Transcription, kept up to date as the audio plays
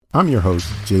I'm your host,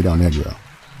 Jay Del Negro,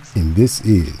 and this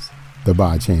is the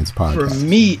By Chance Podcast. For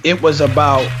me, it was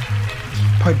about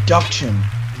production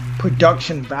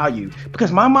value,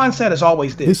 because my mindset is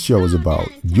always this. This show is about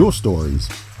your stories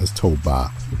as told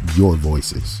by your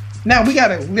voices. Now, we got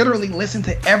to literally listen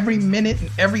to every minute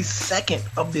and every second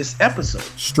of this episode.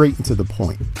 Straight and to the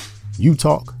point. You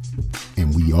talk,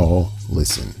 and we all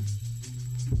listen.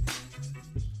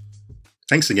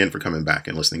 Thanks again for coming back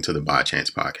and listening to the By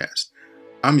Chance Podcast.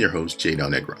 I'm your host, Jay Del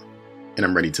Negro, and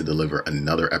I'm ready to deliver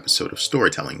another episode of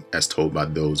storytelling as told by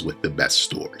those with the best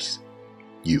stories.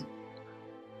 You.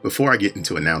 Before I get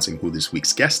into announcing who this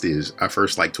week's guest is, I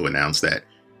first like to announce that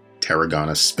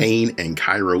Tarragona, Spain, and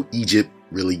Cairo, Egypt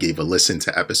really gave a listen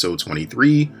to episode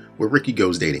 23, where Ricky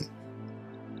goes dating.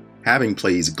 Having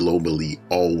plays globally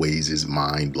always is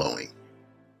mind-blowing.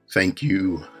 Thank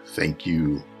you, thank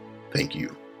you, thank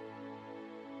you.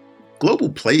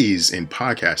 Global plays in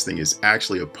podcasting is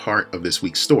actually a part of this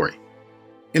week's story.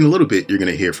 In a little bit, you're going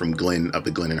to hear from Glenn of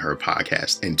the Glenn and Her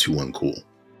podcast and Too Uncool.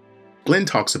 Glenn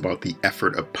talks about the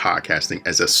effort of podcasting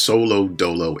as a solo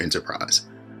dolo enterprise.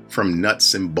 From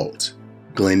nuts and bolts,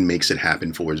 Glenn makes it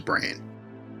happen for his brand.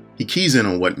 He keys in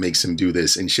on what makes him do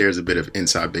this and shares a bit of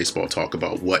inside baseball talk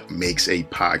about what makes a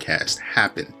podcast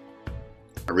happen.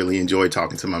 I really enjoyed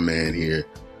talking to my man here.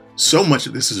 So much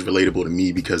of this is relatable to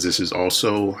me because this is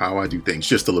also how I do things,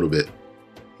 just a little bit.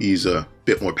 He's a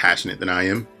bit more passionate than I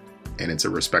am, and it's a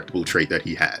respectable trait that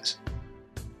he has.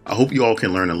 I hope you all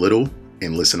can learn a little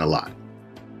and listen a lot.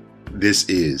 This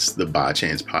is the By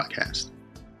Chance Podcast.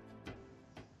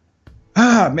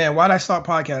 Man, why'd I start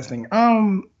podcasting?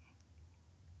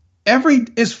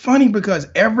 It's funny because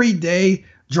every day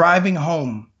driving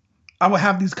home, I would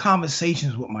have these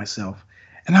conversations with myself.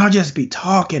 And I'll just be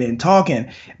talking.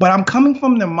 But I'm coming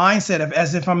from the mindset of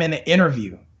as if I'm in an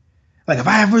interview. Like if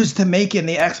I ever was to make it and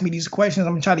they ask me these questions,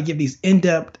 I'm going to try to give these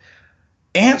in-depth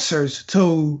answers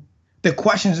to the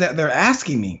questions that they're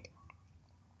asking me.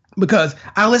 Because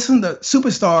I listen to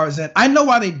superstars and I know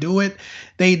why they do it.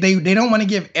 They don't want to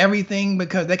give everything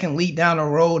because they can lead down a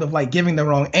road of like giving the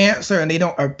wrong answer and they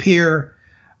don't appear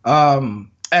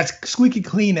as squeaky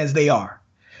clean as they are.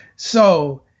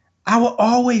 So I will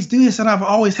always do this, and I've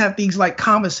always had these like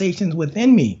conversations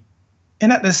within me.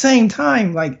 And at the same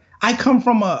time, like I come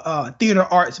from a theater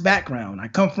arts background. I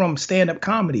come from stand-up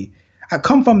comedy. I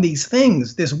come from these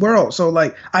things, this world. So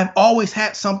like I've always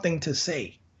had something to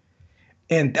say.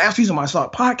 And that's the reason why I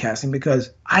started podcasting,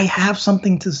 because I have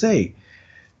something to say.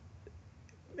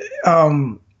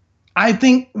 I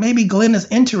think maybe Glenn is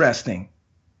interesting,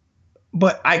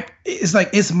 but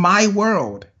it's my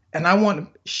world, and I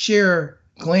want to share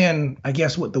Glenn, I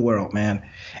guess, with the world, man.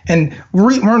 And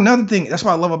another thing, that's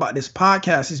what I love about this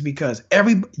podcast is because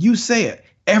you say it,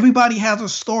 everybody has a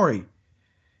story.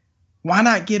 Why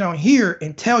not get on here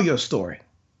and tell your story?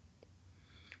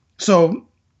 So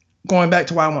going back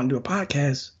to why I want to do a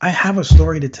podcast, I have a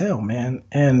story to tell, man.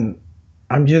 And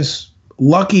I'm just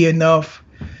lucky enough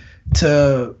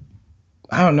to,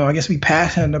 I don't know, I guess be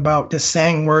passionate about just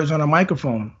saying words on a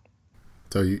microphone.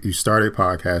 So you started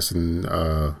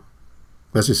podcasting,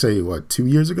 let's just say, 2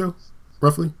 years ago,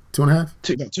 roughly?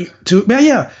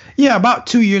 2.5? Yeah, about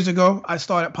 2 years ago, I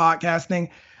started podcasting.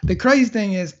 The crazy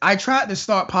thing is I tried to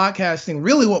start podcasting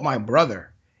really with my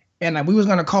brother. And we was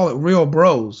going to call it Real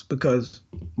Bros because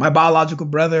my biological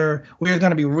brother, we were going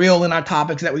to be real in our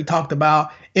topics that we talked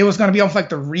about. It was going to be almost like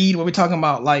the read where we're talking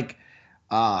about like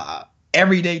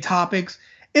everyday topics.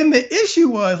 And the issue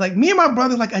was like me and my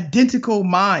brother, like identical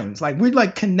minds, like we're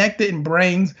like connected in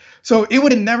brains. So it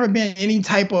would have never been any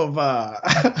type of back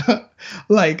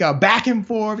and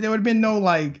forth. There would have been no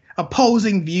like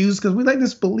opposing views because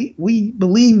we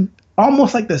believe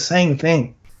almost like the same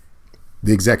thing.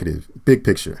 The executive, big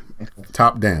picture,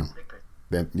 top down.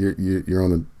 That you're on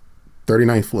the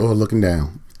 39th floor looking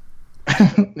down.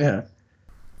 Yeah.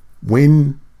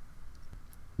 When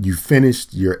you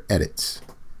finished your edits,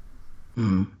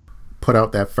 put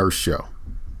out that first show.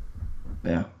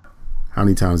 Yeah. How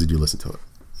many times did you listen to it?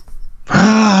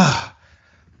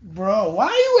 Bro, why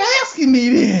are you asking me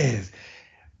this?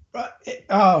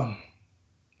 I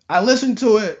listened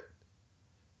to it,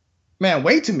 man,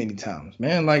 way too many times,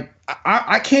 man. Like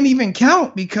I can't even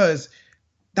count because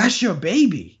that's your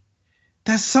baby.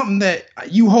 That's something that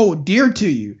you hold dear to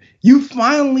you. You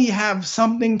finally have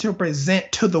something to present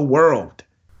to the world.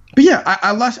 But yeah,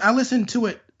 I listened to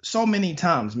it so many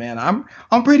times, man. I'm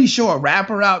pretty sure a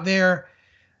rapper out there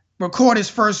record his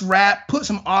first rap, put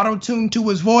some auto-tune to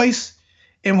his voice,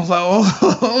 and was like, oh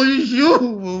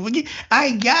shoot,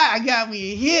 I got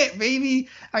me a hit, baby.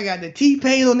 I got the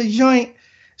T-Pain on the joint.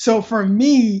 So for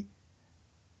me,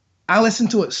 I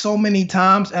listened to it so many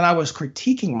times, and I was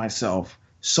critiquing myself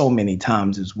so many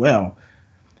times as well,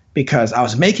 because I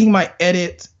was making my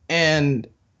edits. And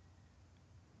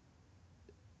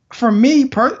for me,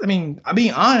 I'm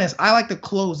being honest, I like to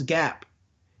close gap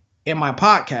in my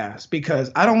podcast,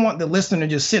 because I don't want the listener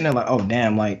just sitting there like, oh,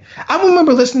 damn. Like, I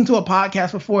remember listening to a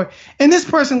podcast before, and this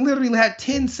person literally had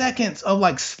 10 seconds of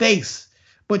like space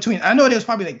between. I know they was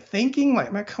probably like thinking,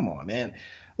 like, man, come on, man.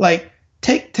 Like,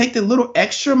 take the little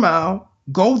extra mile,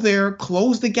 go there,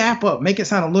 close the gap up, make it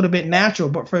sound a little bit natural.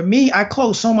 But for me, I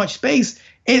closed so much space,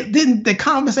 the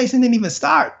conversation didn't even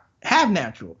start half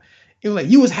natural. It was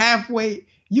like you was halfway,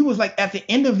 you was like at the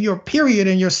end of your period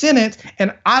in your sentence,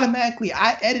 and automatically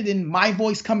I edited in my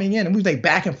voice coming in, and we was like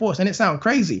back and forth, and it sounded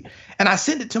crazy. And I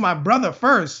sent it to my brother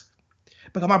first,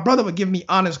 because my brother would give me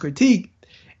honest critique.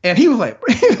 And he was like,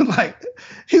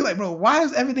 bro, why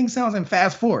does everything sound in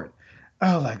fast forward?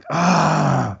 I was like,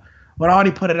 but I already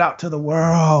put it out to the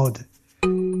world.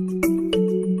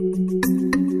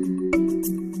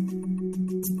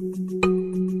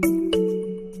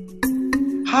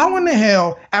 How in the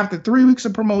hell, after 3 weeks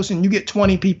of promotion, you get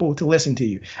 20 people to listen to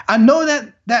you? I know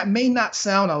that may not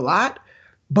sound a lot,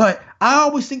 but I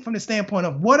always think from the standpoint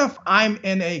of, what if I'm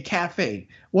in a cafe?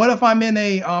 What if I'm in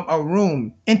a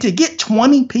room? And to get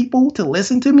 20 people to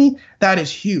listen to me, that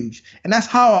is huge. And that's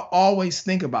how I always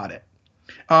think about it.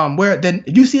 Where then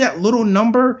you see that little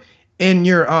number in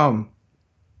your and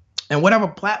whatever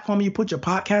platform you put your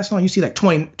podcast on, you see like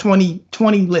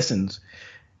 20 listens.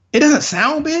 It doesn't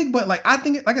sound big, but like I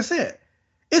think, like I said,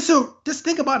 just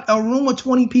think about a room of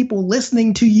 20 people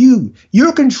listening to you.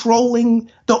 You're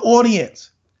controlling the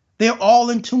audience. They're all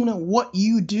in tune with what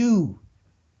you do.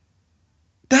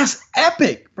 That's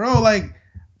epic, bro. Like,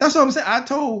 that's what I'm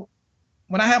saying.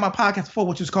 When I had my podcast before,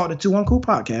 which was called the Too Uncool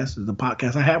Podcast, is the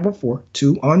podcast I had before,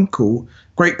 Too Uncool,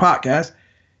 great podcast.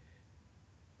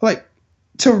 Like,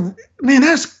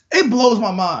 it blows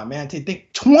my mind, man, to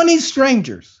think 20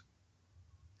 strangers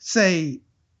say,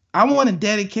 I want to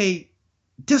dedicate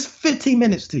just 15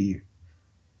 minutes to you.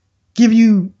 Give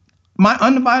you my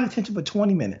undivided attention for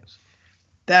 20 minutes.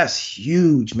 That's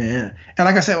huge, man. And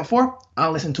like I said before, I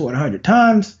listen to it 100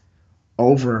 times,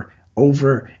 over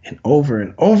and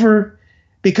over,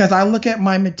 because I look at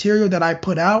my material that I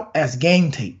put out as game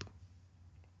tape.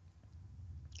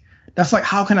 That's like,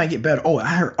 how can I get better? Oh, I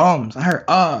heard ums, I heard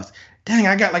uhs. Dang,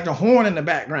 I got like the horn in the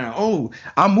background. Oh,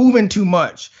 I'm moving too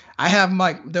much. I have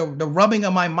the rubbing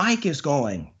of my mic is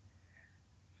going.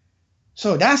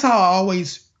 So that's how I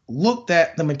always looked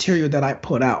at the material that I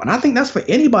put out. And I think that's for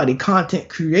anybody, content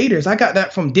creators. I got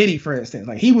that from Diddy, for instance.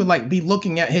 Like, he would like be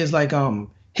looking at his like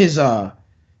his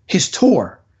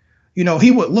tour. You know,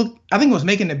 he would look, I think it was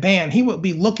making the band, he would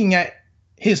be looking at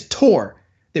his tour,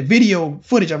 the video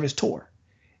footage of his tour.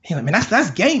 He's like, man,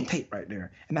 that's game tape right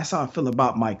there. And that's how I feel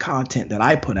about my content that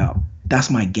I put out. That's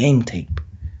my game tape.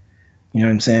 You know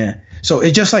what I'm saying? So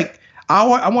it's just like, I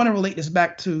want to relate this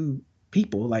back to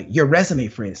people, like your resume,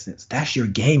 for instance. That's your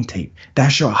game tape.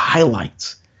 That's your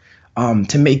highlights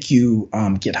to make you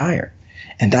get hired.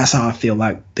 And that's how I feel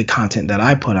like the content that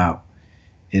I put out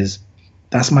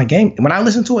that's my game. When I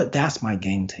listen to it, that's my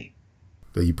game tape.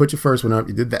 So you put your first one up,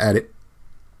 you did the edit.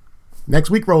 Next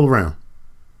week roll around.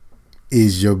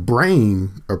 Is your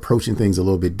brain approaching things a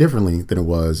little bit differently than it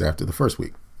was after the first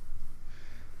week?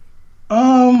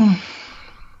 Because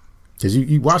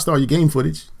you watched all your game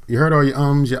footage. You heard all your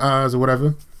ums, your ahs, or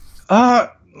whatever.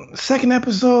 Second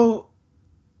episode,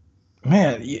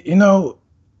 man, you know,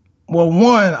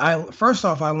 well, first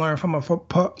off, I learned from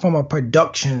a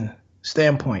production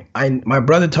standpoint. My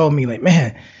brother told me, like,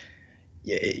 man,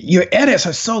 your edits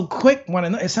are so quick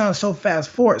when it sounds so fast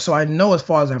forward. So I know, as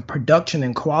far as production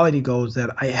and quality goes, that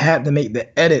I had to make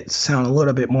the edits sound a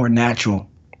little bit more natural.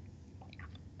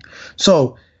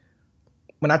 So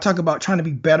when I talk about trying to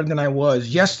be better than I was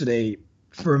yesterday,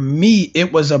 for me,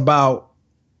 it was about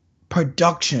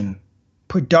production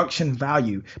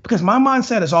value, because my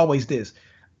mindset is always this: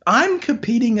 I'm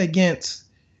competing against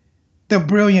the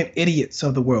brilliant idiots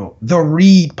of the world, the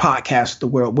Reed podcast of the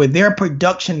world, where their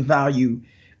production value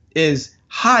is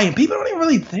high, and people don't even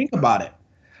really think about it.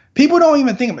 People don't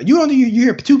even think about it. You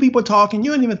hear two people talking,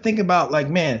 you don't even think about, like,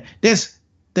 man,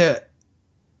 the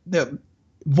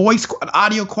voice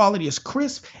audio quality is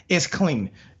crisp, it's clean.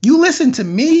 You listen to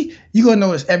me, you're gonna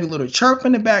notice every little chirp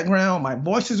in the background, my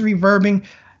voice is reverbing.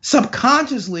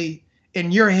 Subconsciously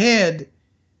in your head,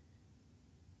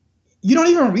 you don't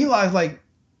even realize, like,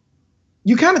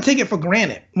 you kind of take it for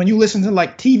granted. When you listen to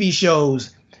like TV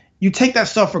shows, you take that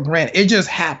stuff for granted. It just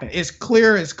happened. It's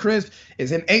clear, it's crisp,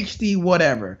 it's in HD,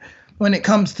 whatever. When it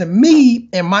comes to me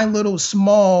and my little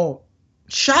small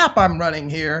shop I'm running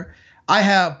here, I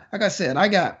have, like I said, I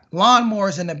got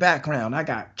lawnmowers in the background. I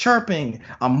got chirping.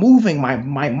 I'm moving. My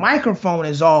microphone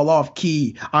is all off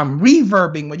key. I'm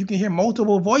reverbing, but you can hear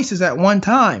multiple voices at one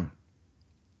time.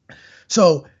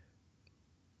 So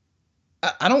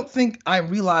I don't think I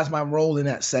realized my role in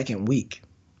that second week.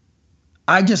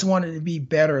 I just wanted to be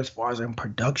better as far as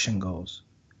production goes.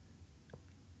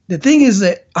 The thing is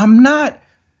that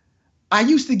I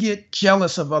used to get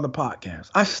jealous of other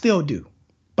podcasts. I still do,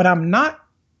 but I'm not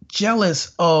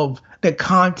jealous of the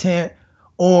content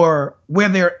or where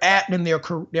they're at in their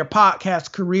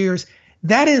podcast careers.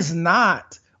 That is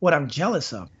not what I'm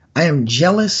jealous of. I am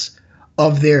jealous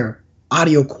of their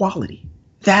audio quality.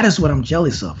 That is what I'm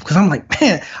jealous of, because I'm like,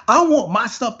 man, I want my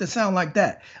stuff to sound like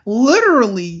that.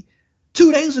 Literally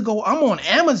 2 days ago, I'm on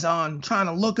Amazon trying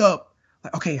to look up,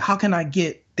 like, okay, how can I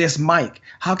get this mic?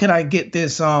 How can I get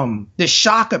this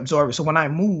shock absorber so when I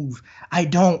move, I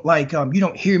don't you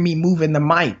don't hear me moving the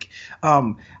mic?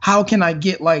 How can I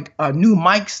get like a new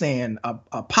mic stand,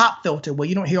 a pop filter where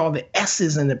you don't hear all the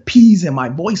S's and the P's in my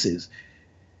voices?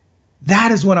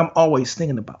 That is what I'm always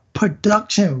thinking about.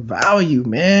 Production value,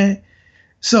 man.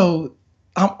 So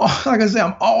like I said,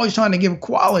 I'm always trying to give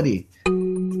quality.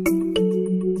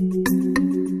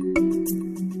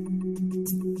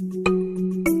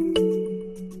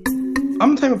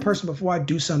 I'm the type of person, before I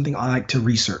do something, I like to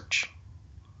research.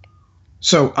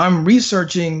 So I'm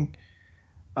researching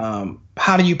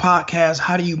how do you podcast,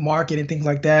 how do you market and things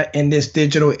like that in this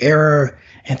digital era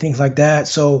and things like that.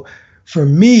 So for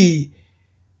me,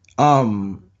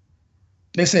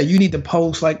 they said you need to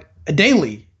post like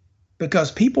daily,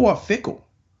 because people are fickle.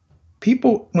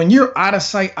 People, when you're out of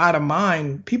sight, out of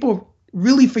mind, people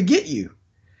really forget you.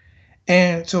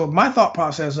 And so my thought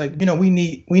process, like, we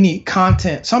need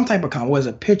content, some type of content, whether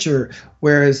it's a picture,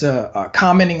 whereas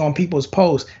commenting on people's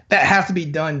posts, that has to be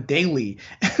done daily.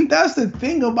 And that's the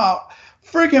thing about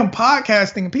freaking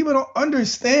podcasting. People don't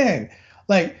understand.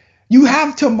 Like, you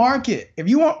have to market. If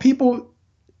you want people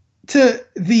to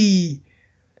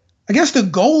I guess the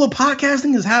goal of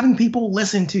podcasting is having people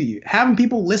listen to you, having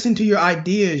people listen to your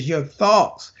ideas, your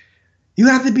thoughts. You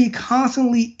have to be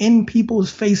constantly in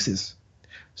people's faces.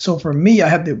 So for me, I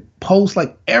have to post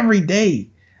like every day.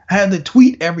 I have to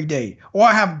tweet every day, or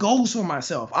I have goals for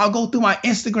myself. I'll go through my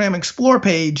Instagram Explore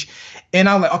page and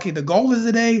I'm like, okay, the goal of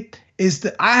the day is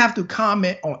that I have to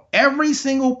comment on every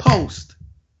single post.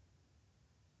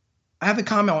 I have to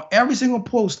comment on every single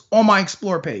post on my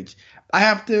Explore page. I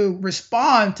have to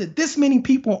respond to this many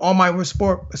people on my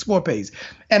Explore page.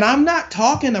 And I'm not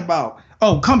talking about,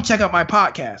 oh, come check out my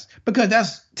podcast, because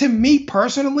that's, to me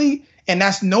personally, and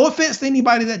that's no offense to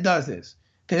anybody that does this,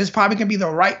 because it's probably going to be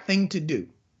the right thing to do.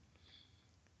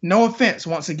 No offense,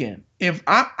 once again. If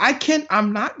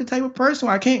I'm not the type of person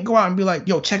where I can't go out and be like,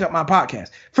 yo, check out my podcast.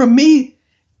 For me,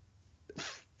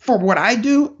 for what I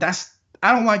do,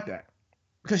 I don't like that,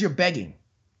 because you're begging.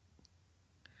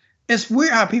 It's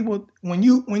weird how people, when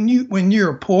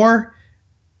you're poor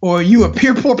or you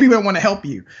appear poor, people don't want to help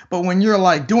you. But when you're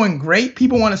like doing great,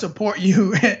 people want to support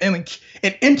you and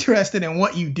interested in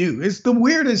what you do. It's the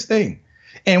weirdest thing.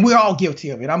 And we're all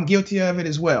guilty of it. I'm guilty of it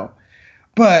as well.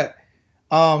 But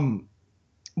for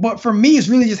me, it's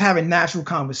really just having natural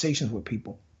conversations with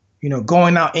people,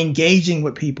 going out, engaging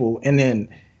with people. And then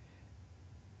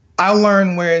I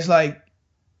learned where it's like,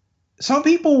 some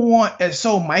people want it's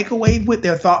so microwave with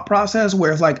their thought process,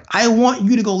 where it's like, I want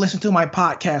you to go listen to my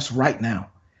podcast right now.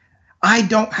 I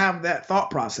don't have that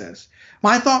thought process.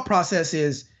 My thought process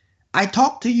is, I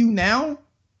talk to you now,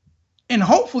 and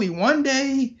hopefully one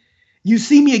day you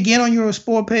see me again on your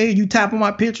Explore page, you tap on my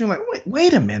picture, and like,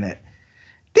 wait a minute.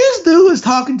 This dude is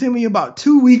talking to me about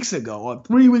 2 weeks ago or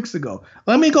 3 weeks ago.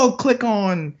 Let me go click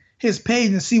on his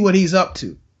page and see what he's up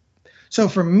to. So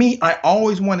for me, I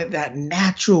always wanted that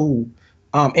natural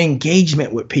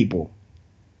engagement with people.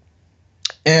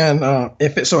 And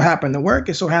if it so happened to work,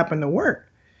 it so happened to work.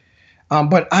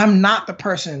 But I'm not the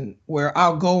person where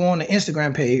I'll go on the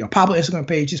Instagram page, a popular Instagram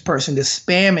page, this person just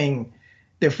spamming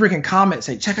their freaking comments,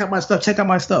 say, check out my stuff, check out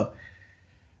my stuff.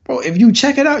 Bro, if you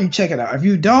check it out, you check it out. If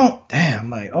you don't, damn,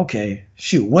 like, okay,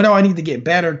 shoot, what do I need to get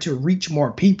better to reach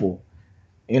more people?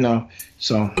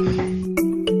 So...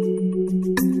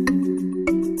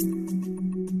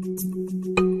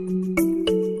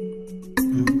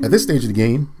 At this stage of the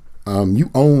game, you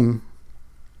own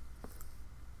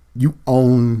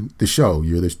the show.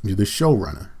 You're the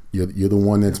showrunner. You're the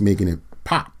one that's making it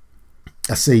pop.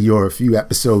 I say you're a few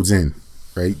episodes in,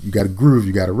 right? You got a groove,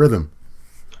 you got a rhythm.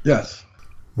 Yes.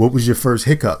 What was your first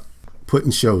hiccup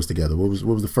putting shows together? What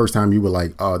was the first time you were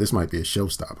like, oh, this might be a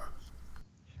showstopper?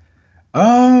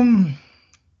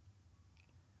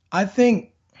 I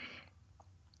think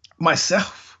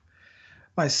myself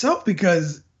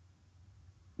because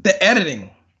the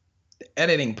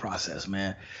editing process,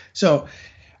 man. So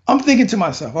I'm thinking to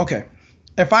myself, okay,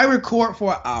 if I record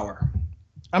for an hour,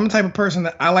 I'm the type of person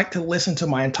that I like to listen to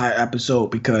my entire episode,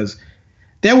 because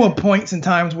there were points and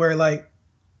times where like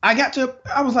I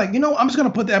was like, I'm just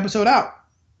gonna put the episode out.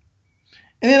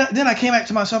 And then I came back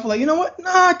to myself like, you know what?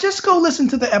 Nah, just go listen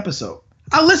to the episode.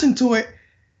 I listened to it.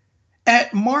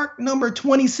 At mark number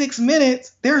 26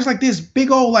 minutes, there's like this big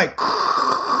old like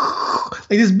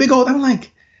this big old. I'm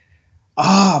like,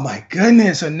 oh my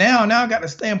goodness. So now I got the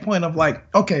standpoint of like,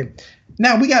 okay,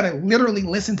 now we got to literally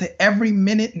listen to every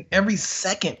minute and every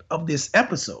second of this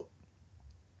episode.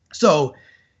 So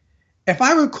if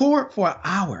I record for an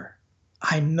hour,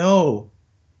 I know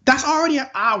that's already an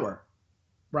hour,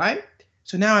 right?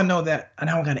 So now I know that, and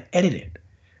now I'm going to edit it.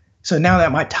 So now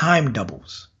that my time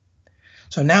doubles.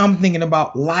 So now I'm thinking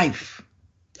about life,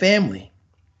 family.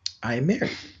 I am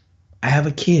married. I have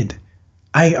a kid.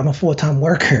 I'm a full-time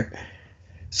worker.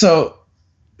 So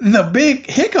the big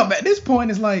hiccup at this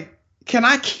point is like, can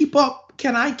I keep up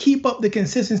the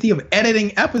consistency of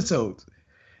editing episodes?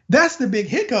 That's the big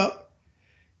hiccup.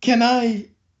 Can I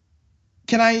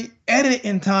edit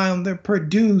in time to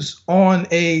produce on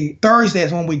a Thursday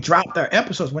is when we drop their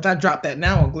episodes, which I dropped that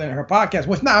now on Glenn and Her podcast,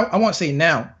 which now I won't say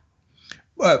now,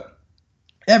 but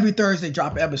every Thursday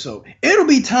drop an episode. It'll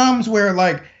be times where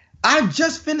like I would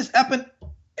just finish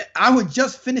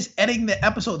editing the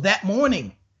episode that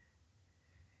morning.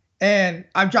 And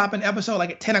I'm dropping an episode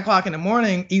like at 10 o'clock in the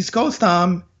morning, East Coast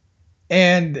time.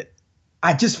 And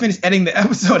I just finished editing the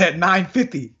episode at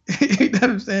 9:50. You know what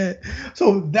I'm saying?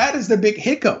 So that is the big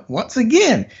hiccup. Once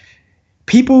again,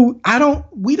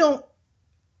 we don't,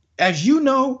 as you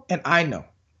know, and I know,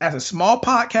 as a small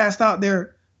podcast out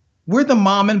there, we're the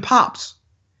mom and pops.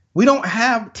 We don't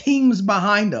have teams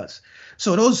behind us.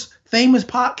 So those famous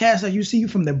podcasts that you see,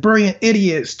 from the Brilliant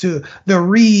Idiots to the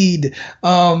Read,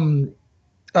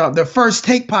 the First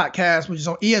Take podcast, which is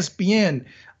on ESPN,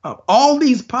 all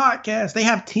these podcasts, they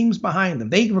have teams behind them.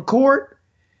 They record,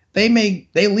 they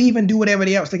leave and do whatever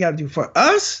else they got to do. For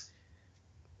us,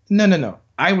 no.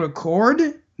 I record,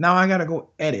 now I got to go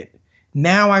edit.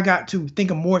 Now I got to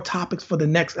think of more topics for the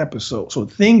next episode. So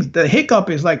the hiccup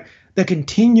is like the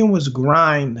continuous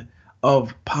grind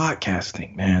of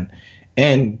podcasting, man,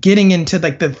 and getting into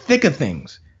like the thick of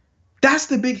things. That's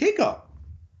the big hiccup.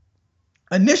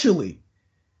 Initially,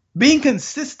 being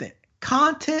consistent.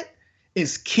 Content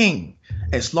is king.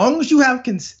 As long as you have,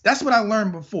 that's what I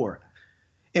learned before.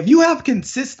 If you have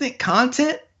consistent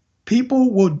content,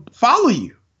 people will follow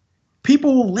you.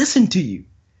 People will listen to you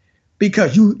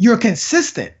because you're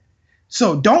consistent.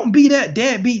 So don't be that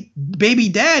deadbeat baby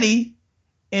daddy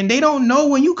and they don't know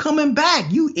when you coming back.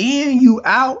 You in, you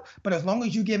out. But as long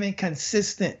as you're giving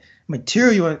consistent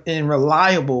material and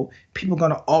reliable, people are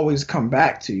going to always come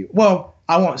back to you. Well,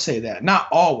 I won't say that. Not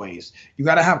always. You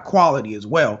got to have quality as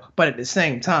well, but at the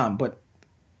same time. But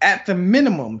at the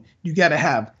minimum, you got to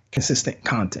have consistent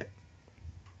content.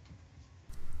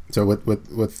 So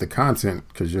with the content,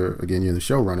 because you're the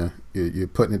showrunner, you're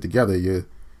putting it together, you're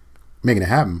making it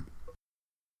happen.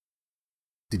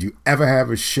 Did you ever have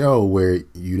a show where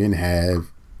you didn't have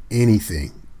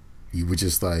anything? You were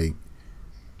just like,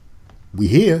 we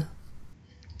here.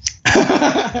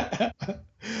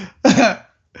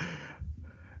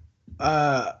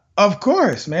 Of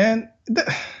course, man.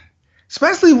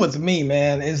 Especially with me,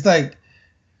 man. It's like,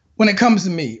 when it comes to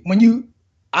me,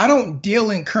 I don't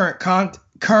deal in current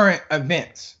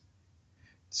events.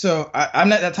 So I'm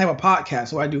not that type of podcast,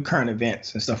 so I do current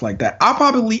events and stuff like that.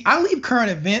 I leave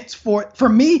current events for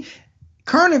me.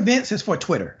 Current events is for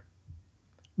Twitter,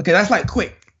 because that's like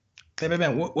quick. Of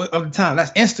the time,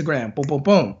 that's Instagram. Boom, boom,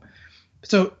 boom.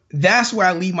 So that's where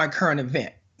I leave my current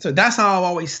event. So that's how I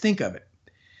always think of it.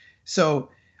 So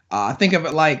I think of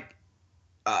it like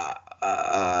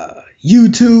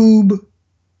YouTube,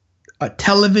 a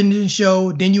television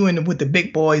show, then you with the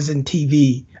big boys in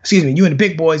TV. Excuse me, you and the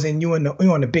big boys, and you on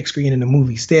the big screen in the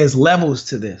movies. There's levels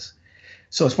to this.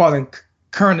 So as far as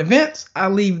current events, I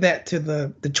leave that to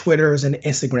the Twitters and the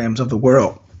Instagrams of the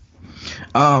world.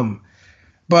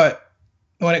 But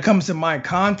when it comes to my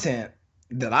content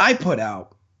that I put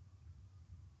out,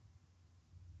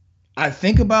 I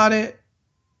think about it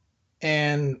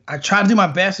and I try to do my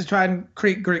best to try and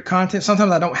create great content.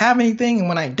 Sometimes I don't have anything. And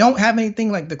when I don't have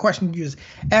anything, like the question you just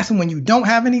asked them, when you don't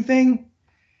have anything,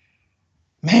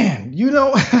 man, you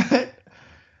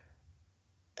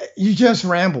just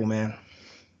ramble, man.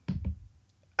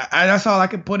 That's all I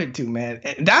can put it to, man.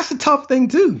 And that's a tough thing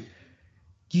too.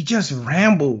 You just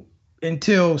ramble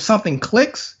until something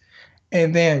clicks.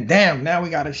 and then damn, now we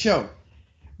got a show.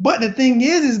 But the thing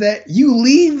is that you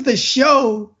leave the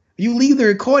show, you leave the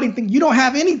recording thing, you don't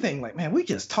have anything. Like, man, we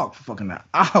just talked for fucking an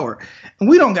hour and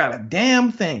we don't got a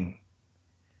damn thing.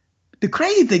 The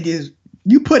crazy thing is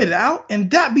you put it out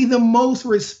and that be the most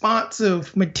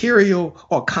responsive material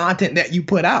or content that you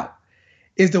put out.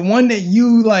 Is the one that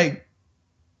you like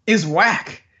is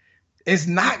whack. It's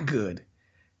not good.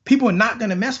 People are not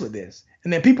gonna mess with this.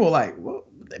 And then people are like, well,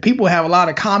 people have a lot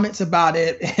of comments about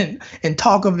it and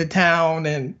talk of the town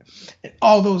and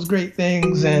all those great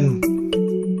things. And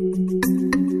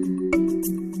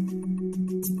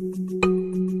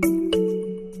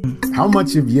how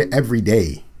much of your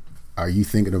everyday are you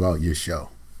thinking about your show?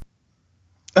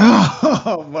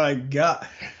 Oh my God,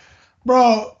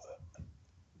 bro,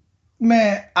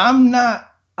 man, I'm not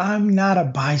a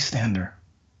bystander.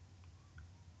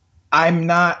 I'm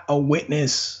not a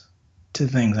witness to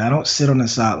things. I don't sit on the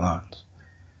sidelines.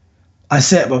 I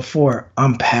said before,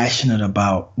 I'm passionate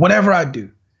about whatever I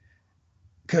do.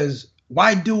 Because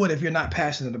why do it if you're not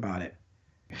passionate about it?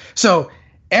 So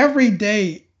every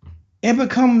day, it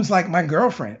becomes like my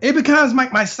girlfriend. It becomes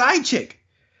my side chick.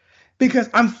 Because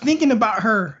I'm thinking about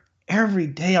her every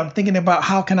day. I'm thinking about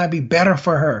how can I be better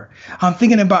for her. I'm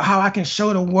thinking about how I can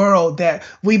show the world that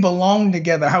we belong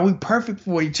together, how we perfect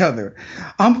for each other.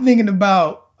 I'm thinking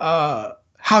about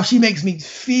how she makes me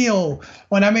feel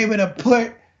when I'm able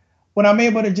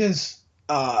to just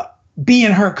be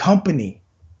in her company.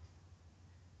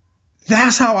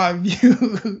 That's how I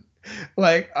view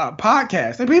like a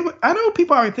podcast. And I know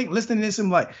people already think listening to this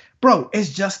and like, bro,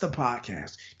 it's just a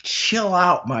podcast. Chill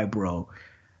out, my bro.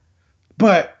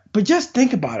 But just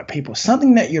think about it, people.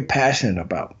 Something that you're passionate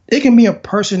about. It can be a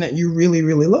person that you really,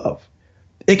 really love.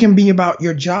 It can be about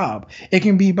your job. It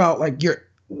can be about like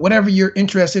whatever you're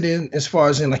interested in as far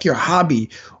as in like your hobby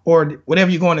or whatever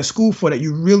you're going to school for that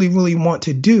you really, really want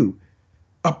to do.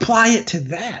 Apply it to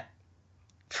that.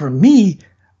 For me,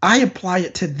 I apply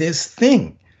it to this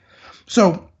thing.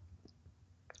 So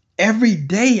every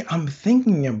day I'm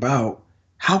thinking about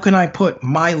how can I put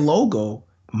my logo,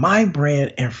 my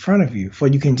brand in front of you so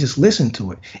you can just listen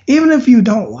to it, even if you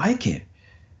don't like it.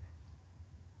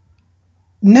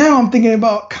 Now I'm thinking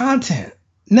about content.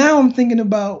 Now I'm thinking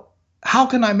about how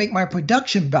can I make my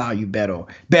production value better,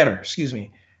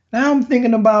 Now I'm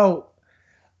thinking about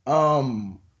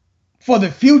for the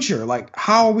future, like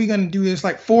how are we going to do this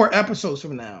like 4 episodes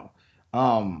from now?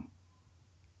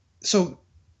 So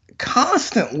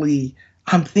constantly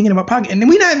I'm thinking about podcast. And then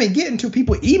we're not even getting to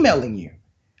people emailing you.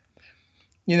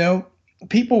 You know,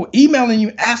 people emailing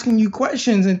you, asking you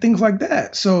questions and things like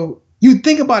that. So you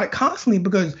think about it constantly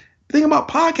because think about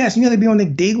podcasts, you have to be on the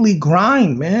daily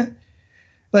grind, man.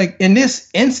 Like in this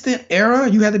instant era,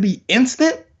 you have to be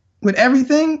instant with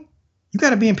everything. You got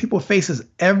to be in people's faces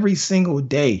every single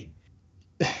day.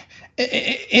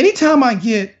 Anytime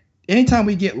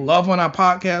we get love on our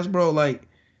podcast, bro, like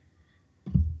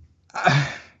I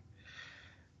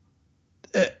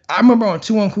remember on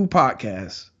Two Uncool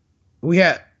podcast, we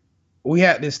had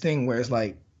this thing where it's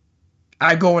like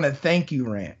I go on a thank you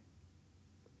rant,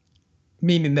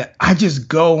 meaning that I just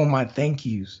go on my thank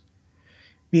yous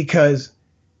because,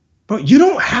 but you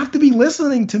don't have to be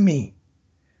listening to me.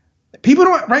 People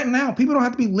don't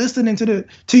have to be listening to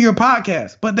your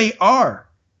podcast, but they are.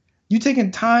 You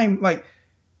taking time, like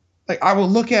I would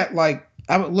look at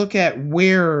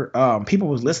where people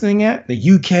was listening at, the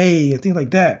UK and things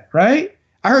like that, right?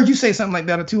 I heard you say something like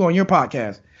that too on your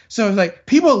podcast. So it's like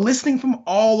people are listening from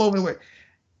all over the world.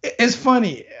 It's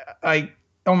funny, like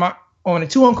on the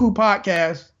Two Uncool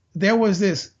podcast, there was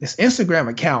this Instagram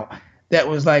account that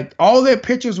was like all their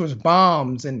pictures was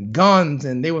bombs and guns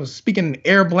and they were speaking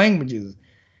Arab languages.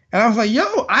 And I was like,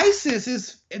 yo, ISIS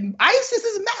is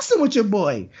messing with your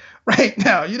boy right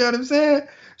now. You know what I'm saying?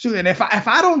 Shoot, and if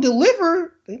I don't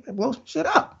deliver, they might blow some shit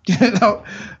up. You know?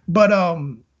 But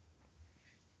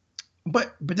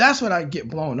that's what I get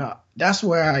blown up. That's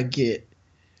where I get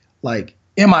like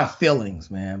in my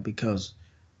feelings, man, because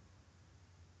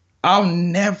I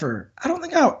don't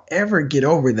think I'll ever get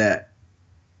over that.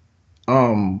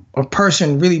 A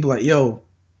person really be like, yo,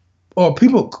 or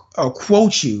people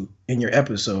quote you in your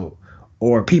episode,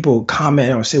 or people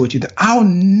comment or say what you think. I'll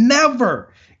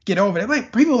never get over that.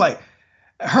 Like people like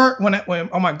her when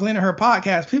on my Glenn and Her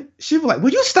podcast, she was like,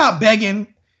 "Would you stop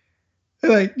begging?"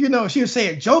 Like, you know, she would say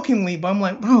it jokingly, but I'm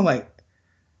like, bro, like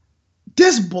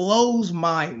this blows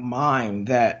my mind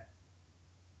that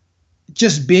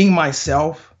just being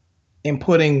myself and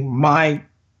putting my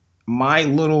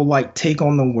little like take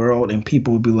on the world, and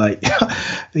people would be like,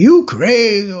 you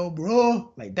crazy,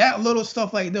 bro. Like that little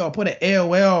stuff like that, or put an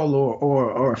AOL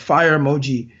or a fire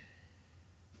emoji.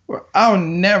 I'll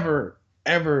never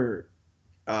ever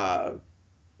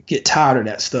get tired of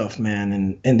that stuff,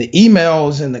 man. And the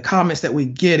emails and the comments that we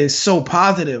get is so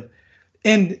positive.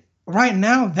 And right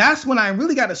now, that's when I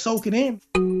really got to soak it in.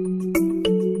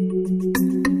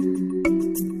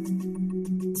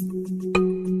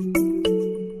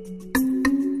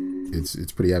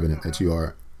 It's pretty evident that you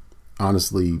are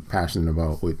honestly passionate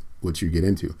about what you get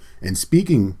into. And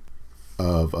speaking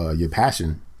of your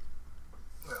passion,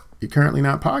 you're currently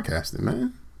not podcasting,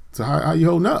 man. So how you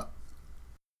holding up?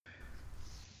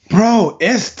 Bro,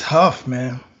 it's tough,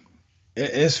 man.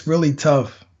 It's really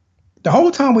tough. The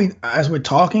whole time as we're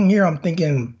talking here, I'm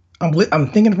thinking from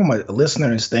a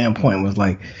listener's standpoint, was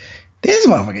like, this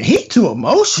motherfucker, he too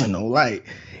emotional. Like,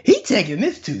 he taking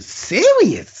this too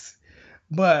serious.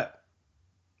 But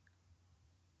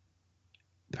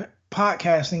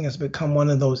podcasting has become one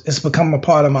of those, it's become a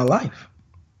part of my life.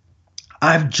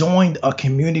 I've joined a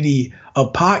community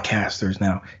of podcasters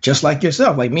now, just like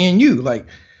yourself, like me and you. Like,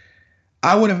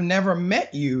 I would have never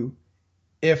met you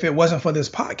if it wasn't for this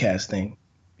podcast thing,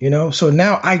 you know? So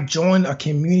now I joined a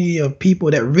community of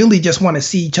people that really just want to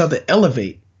see each other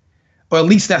elevate. Or at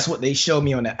least that's what they show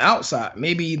me on the outside.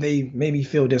 Maybe they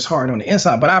feel disheartened on the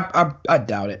inside, but I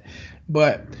doubt it.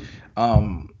 But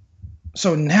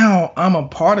so now I'm a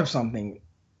part of something.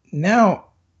 Now,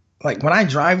 like when I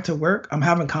drive to work, I'm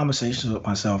having conversations with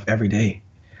myself every day.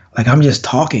 Like I'm just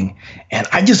talking and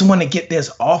I just want to get this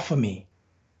off of me.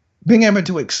 Being able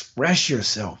to express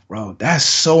yourself, bro, that's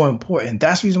so important.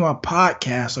 That's the reason why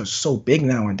podcasts are so big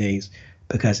nowadays,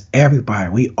 because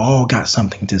we all got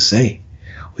something to say.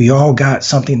 We all got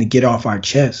something to get off our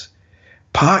chest.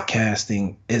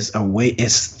 Podcasting is a way,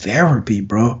 it's therapy,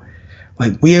 bro.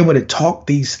 Like we're able to talk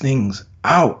these things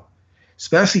out,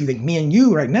 especially like me and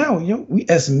you right now. You know, we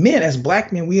as men, as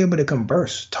black men, we're able to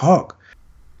converse, talk.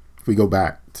 If we go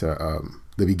back to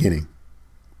the beginning,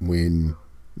 when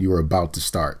you were about to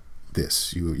start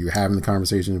this, you're having the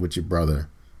conversation with your brother.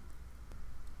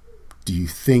 Do you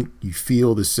think you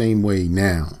feel the same way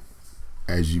now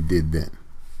as you did then?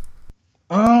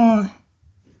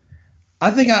 I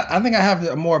think I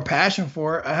have more passion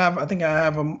for it.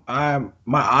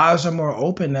 My eyes are more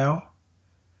open now,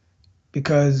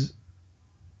 because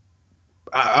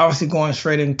obviously going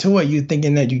straight into it, you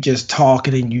thinking that you just talk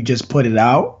it and you just put it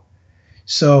out.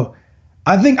 So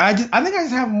I think I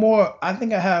have more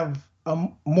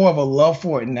of a love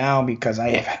for it now, because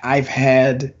I've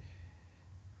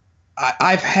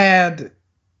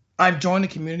joined a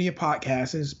community of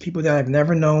podcasters, people that I've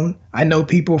never known. I know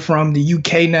people from the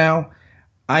UK now.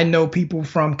 I know people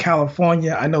from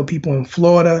California. I know people in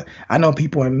Florida. I know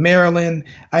people in Maryland.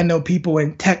 I know people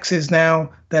in Texas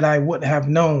now that I wouldn't have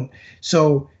known.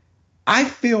 So I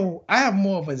feel I have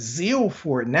more of a zeal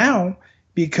for it now,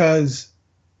 because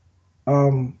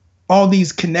all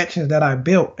these connections that I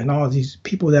built and all these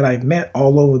people that I've met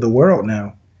all over the world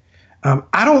now.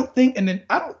 I don't think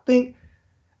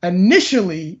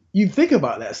initially you think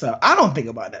about that stuff. I don't think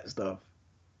about that stuff.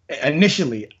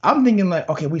 Initially, I'm thinking like,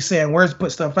 okay, we saying words,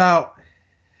 put stuff out.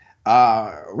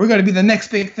 We're going to be the next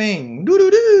big thing.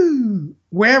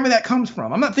 Wherever that comes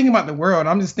from. I'm not thinking about the world.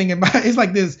 I'm just thinking about, it's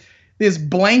like this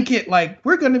blanket, like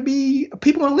we're going to be,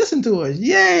 people going to listen to us.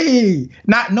 Yay.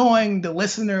 Not knowing the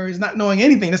listeners, not knowing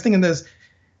anything. Just thinking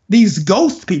these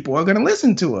ghost people are going to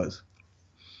listen to us.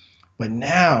 But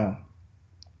now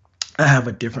I have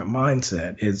a different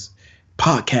mindset. It's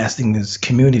podcasting is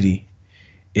community.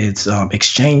 It's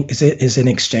exchange. It's an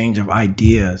exchange of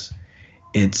ideas.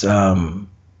 It's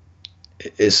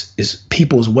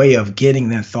people's way of getting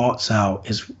their thoughts out.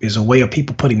 Is a way of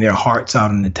people putting their hearts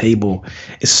out on the table.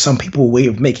 It's some people's way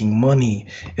of making money.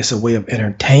 It's a way of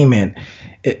entertainment.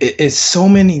 It's so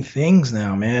many things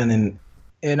now, man, and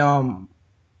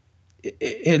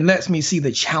it lets me see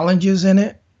the challenges in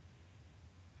it.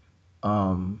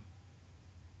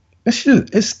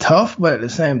 It's tough, but at the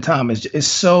same time, it's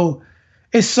so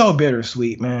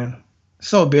bittersweet, man.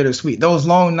 So bittersweet. Those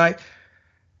long nights.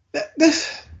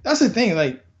 That's the thing.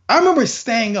 Like, I remember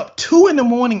staying up 2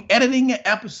 a.m. editing an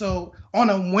episode on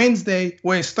a Wednesday,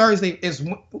 where it's Thursday, it's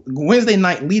Wednesday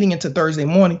night leading into Thursday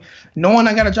morning, knowing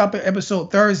I got to drop an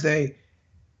episode Thursday.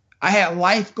 I had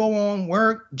life go on,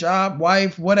 work, job,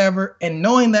 wife, whatever, and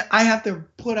knowing that I have to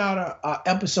put out a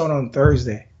episode on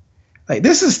Thursday. Like,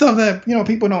 this is stuff that,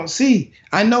 people don't see.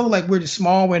 I know, like, we're just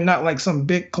small. We're not like some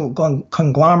big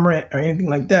conglomerate or anything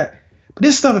like that. But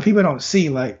this stuff that people don't see,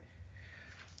 like,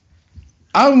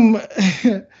 I'm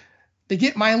to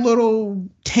get my little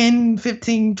 10,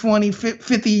 15, 20,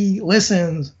 50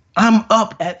 listens, I'm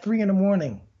up at 3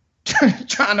 a.m.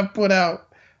 trying to put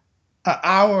out an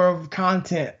hour of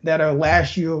content that'll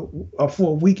last you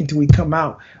for a week until we come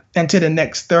out until the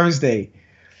next Thursday.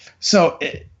 So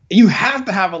you have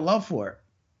to have a love for it.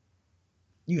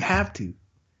 You have to.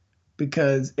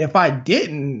 Because if I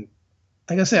didn't,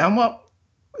 like I said, I'm up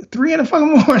 3 in the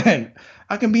fucking morning.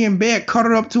 I can be in bed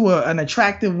cuddled up to an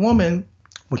attractive woman,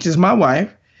 which is my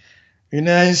wife. You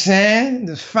know what I'm saying?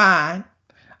 That's fine.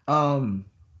 You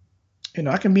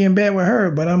know, I can be in bed with her,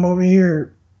 but I'm over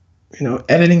here, you know,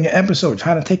 editing an episode,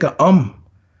 trying to take a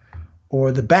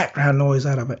or the background noise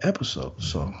out of an episode.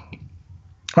 So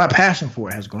my passion for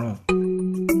it has grown.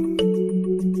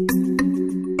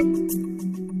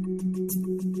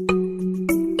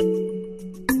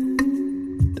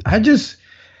 I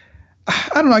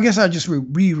don't know. I guess I'll just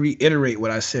reiterate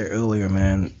what I said earlier,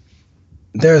 man.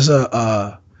 There's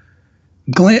a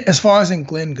Glenn, as far as in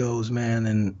Glenn goes,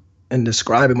 man, and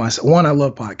describing myself. One, I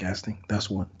love podcasting. That's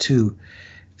one. Two,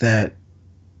 that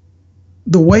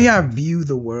the way I view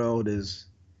the world is,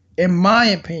 in my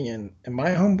opinion, in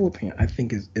my humble opinion, I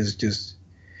think is just,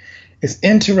 it's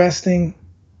interesting,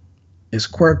 it's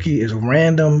quirky, it's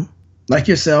random, like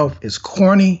yourself, it's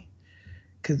corny.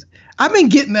 Cause I've been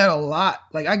getting that a lot.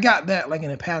 Like I got that like in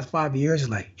the past 5 years.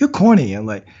 It's like, you're corny. And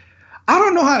like, I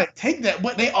don't know how to take that,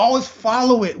 but they always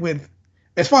follow it with,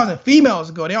 as far as the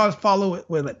females go, they always follow it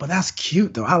with like, but that's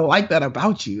cute though. I like that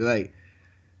about you. Like,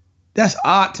 that's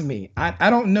odd to me.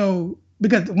 I don't know,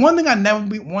 because one thing I never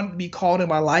want to be called in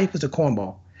my life is a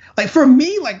cornball. Like for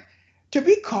me, like to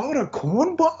be called a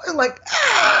cornball, like,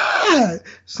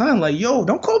 son, like, yo,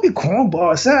 don't call me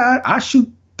cornball. Son, I shoot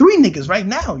 3 niggas right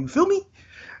now. You feel me?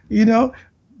 You know,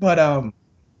 but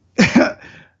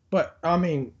but I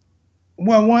mean,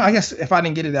 well, one, I guess if I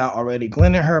didn't get it out already,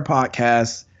 Glenn and Her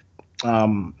podcast,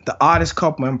 the oddest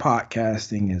couple in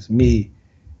podcasting is me,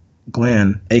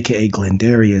 Glenn, aka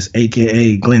Glendarius,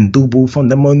 aka Glenn Dubu from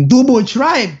the Mondubu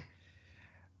tribe,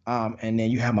 and then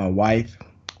you have my wife,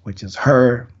 which is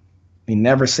Her. We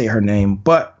never say her name,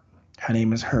 but her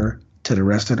name is Her to the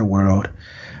rest of the world.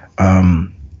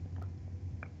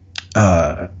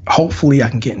 Hopefully I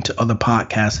can get into other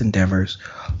podcast endeavors.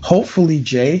 Hopefully,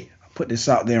 Jay, I'll put this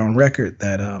out there on record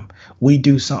that we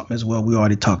do something as well. We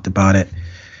already talked about it.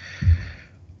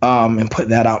 And put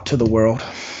that out to the world.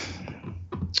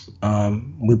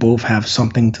 We both have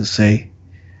something to say.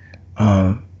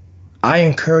 I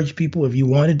encourage people, if you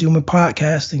want to do my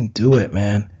podcasting, do it,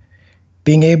 man.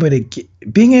 Being able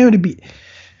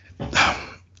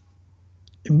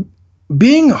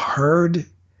being heard,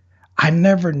 I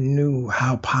never knew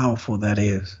how powerful that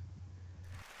is.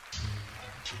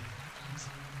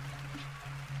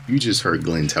 You just heard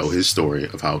Glenn tell his story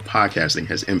of how podcasting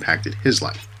has impacted his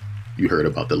life. You heard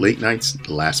about the late nights,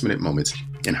 the last minute moments,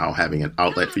 and how having an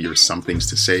outlet for your some things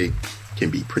to say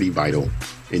can be pretty vital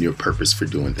in your purpose for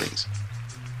doing things,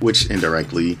 which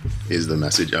indirectly is the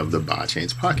message of the By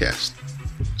Chance podcast.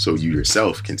 So you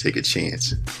yourself can take a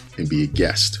chance and be a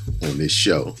guest on this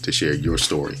show to share your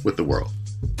story with the world.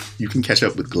 You can catch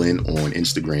up with Glenn on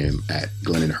Instagram at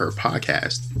Glenn and Her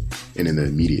podcast. And in the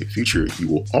immediate future, you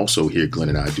will also hear Glenn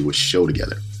and I do a show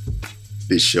together.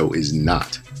 This show is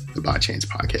not the By Chance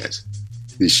podcast.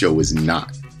 This show is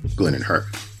not Glenn and Her.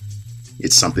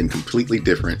 It's something completely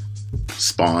different,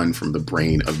 spawned from the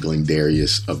brain of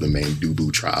Glendarius of the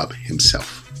Mandubu tribe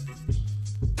himself.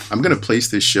 I'm going to place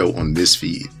this show on this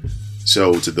feed,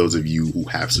 so to those of you who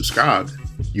have subscribed,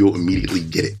 you'll immediately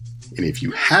get it. And if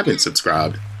you haven't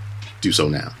subscribed, do so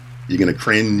now. You're going to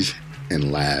cringe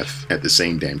and laugh at the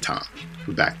same damn time.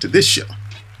 Back to this show.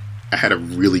 I had a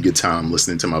really good time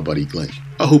listening to my buddy Glenn.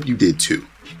 I hope you did too.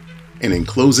 And in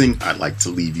closing, I'd like to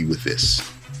leave you with this.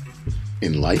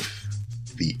 In life,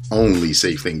 the only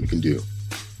safe thing you can do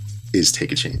is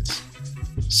take a chance.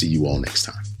 See you all next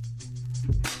time.